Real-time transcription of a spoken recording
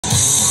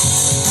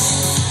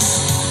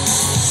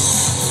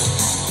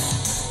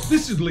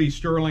This is Lee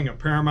Sterling of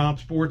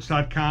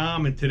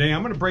ParamountSports.com, and today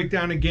I'm going to break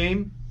down a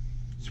game.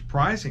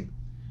 Surprising.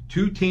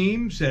 Two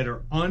teams that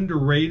are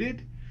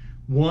underrated.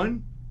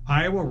 One,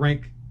 Iowa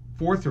ranked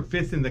 4th or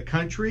 5th in the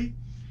country.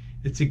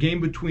 It's a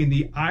game between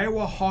the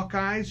Iowa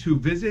Hawkeyes, who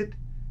visit,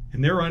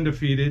 and they're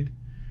undefeated,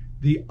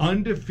 the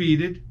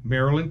undefeated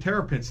Maryland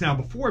Terrapins. Now,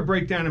 before I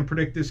break down and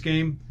predict this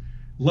game,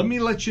 let me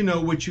let you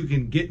know what you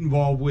can get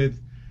involved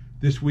with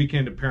this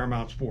weekend at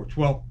Paramount Sports.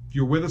 Well, if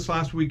you were with us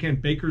last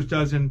weekend, Baker's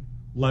Dozen,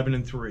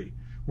 11-3.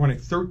 We're on a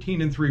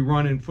 13-3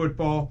 run in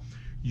football.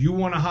 You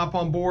want to hop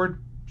on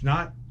board? It's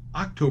not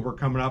October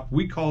coming up.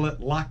 We call it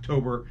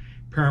Locktober.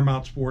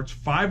 Paramount Sports.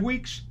 5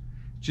 weeks,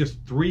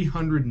 just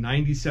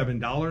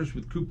 $397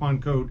 with coupon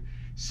code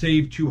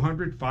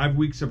SAVE200. 5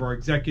 weeks of our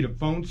executive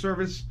phone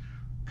service,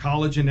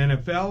 college and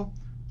NFL,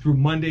 through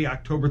Monday,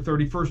 October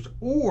 31st.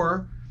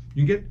 Or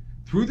you can get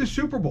through the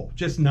Super Bowl,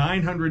 just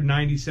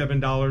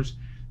 $997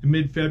 in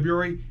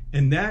mid-February.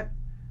 And that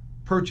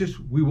purchase,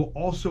 we will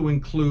also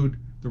include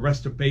the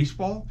rest of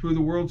baseball through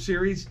the World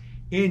Series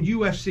and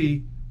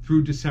UFC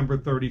through December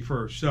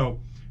 31st. So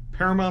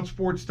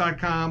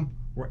ParamountSports.com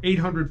or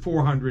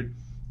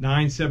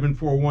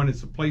 800-400-9741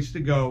 is the place to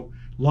go.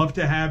 Love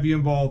to have you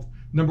involved.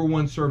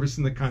 #1 service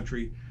in the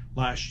country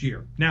last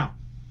year. Now,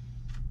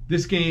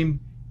 this game,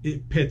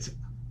 it pits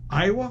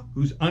Iowa,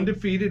 who's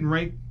undefeated and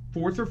ranked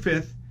 4th or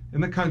 5th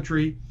in the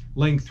country,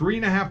 laying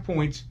 3.5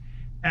 points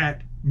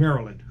at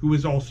Maryland, who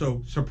is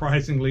also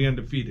surprisingly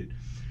undefeated.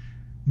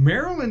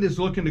 Maryland is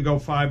looking to go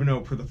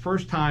 5-0 for the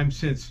first time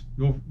since,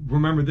 you'll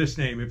remember this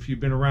name if you've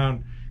been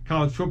around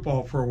college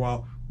football for a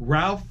while,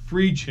 Ralph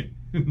Friedgen,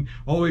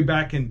 all the way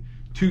back in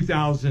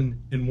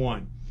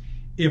 2001.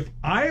 If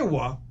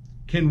Iowa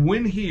can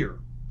win here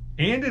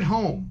and at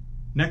home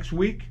next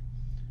week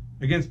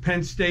against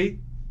Penn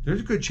State,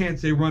 there's a good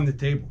chance they run the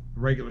table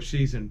the regular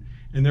season,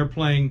 and they're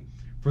playing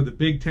for the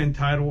Big Ten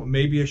title,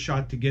 maybe a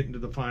shot to get into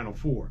the Final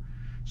Four.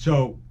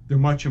 So they're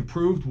much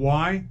improved.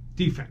 Why?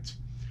 Defense.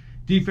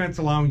 Defense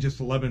allowing just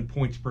 11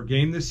 points per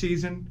game this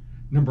season,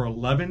 number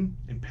 11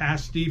 in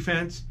pass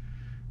defense.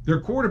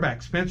 Their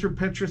quarterback, Spencer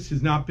Petras,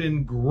 has not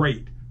been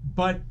great,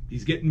 but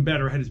he's getting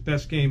better. Had his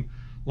best game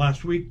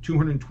last week,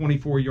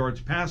 224 yards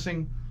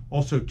passing,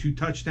 also 2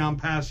 touchdown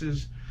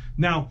passes.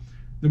 Now,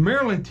 the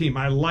Maryland team,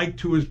 I like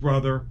to his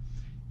brother.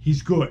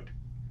 He's good,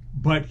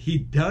 but he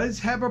does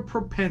have a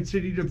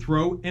propensity to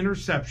throw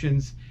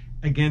interceptions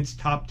against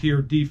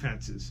top-tier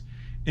defenses.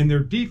 And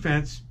their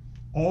defense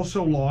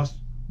also lost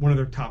one of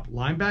their top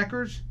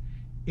linebackers,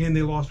 and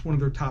they lost one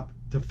of their top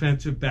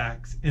defensive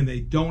backs, and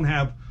they don't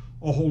have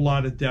a whole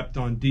lot of depth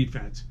on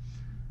defense.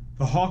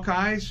 The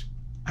Hawkeyes,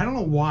 I don't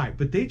know why,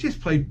 but they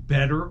just played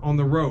better on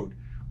the road.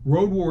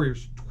 Road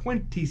Warriors,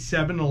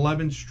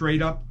 27-11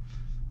 straight up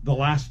the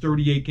last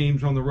 38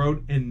 games on the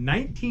road, and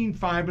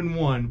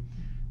 19-5-1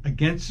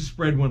 against the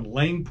spread when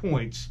laying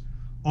points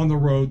on the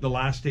road the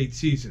last 8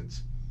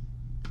 seasons.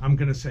 I'm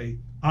going to say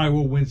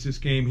Iowa wins this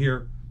game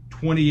here,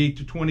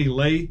 28-20.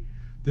 Lay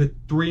the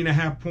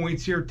 3.5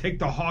 points here. Take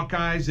the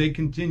Hawkeyes. They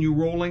continue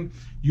rolling.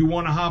 You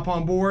want to hop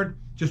on board?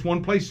 Just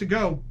one place to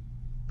go,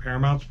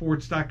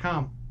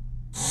 ParamountSports.com.